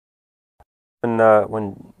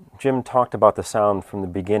When Jim talked about the sound from the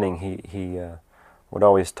beginning, he would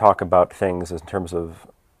always talk about things in terms of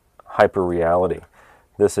hyperreality.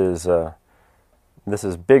 This is this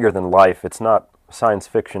is bigger than life. It's not science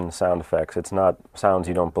fiction sound effects. It's not sounds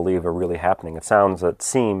you don't believe are really happening. It's sounds that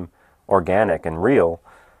seem organic and real,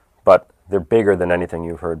 but they're bigger than anything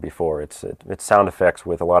you've heard before. It's sound effects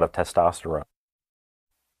with a lot of testosterone.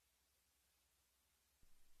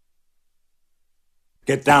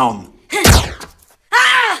 Get down.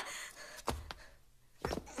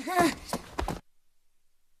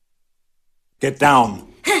 Get down.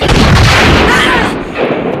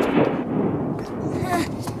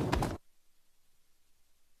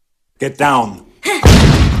 Get down.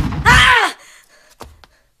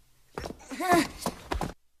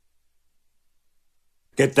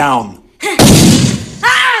 Get down.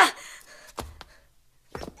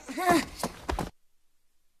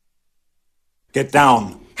 Get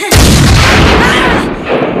down.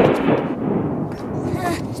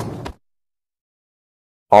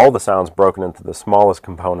 All the sounds broken into the smallest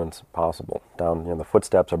components possible. Down, the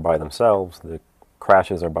footsteps are by themselves, the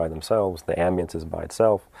crashes are by themselves, the ambience is by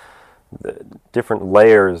itself. The different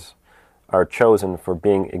layers are chosen for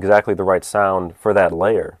being exactly the right sound for that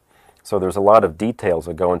layer. So there's a lot of details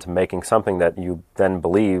that go into making something that you then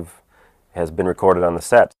believe has been recorded on the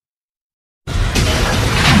set.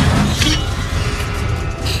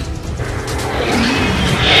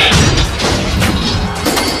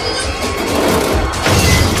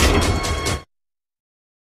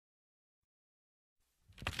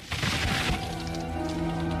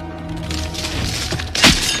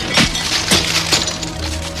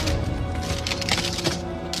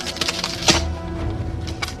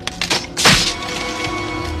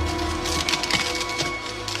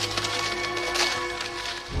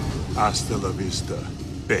 Hasta la vista,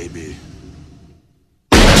 baby.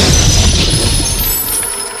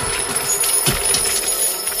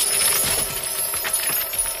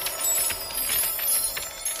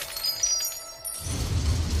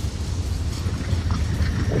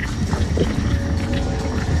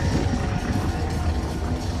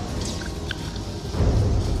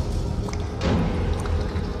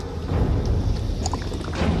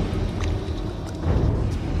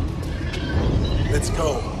 Let's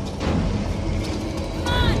go.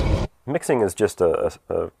 Mixing is just a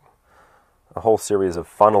whole series of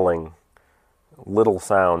funneling little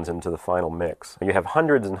sounds into the final mix. You have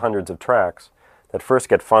hundreds and hundreds of tracks that first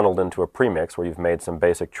get funneled into a premix where you've made some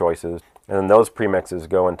basic choices, and then those premixes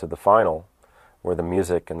go into the final where the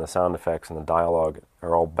music and the sound effects and the dialogue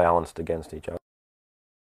are all balanced against each other.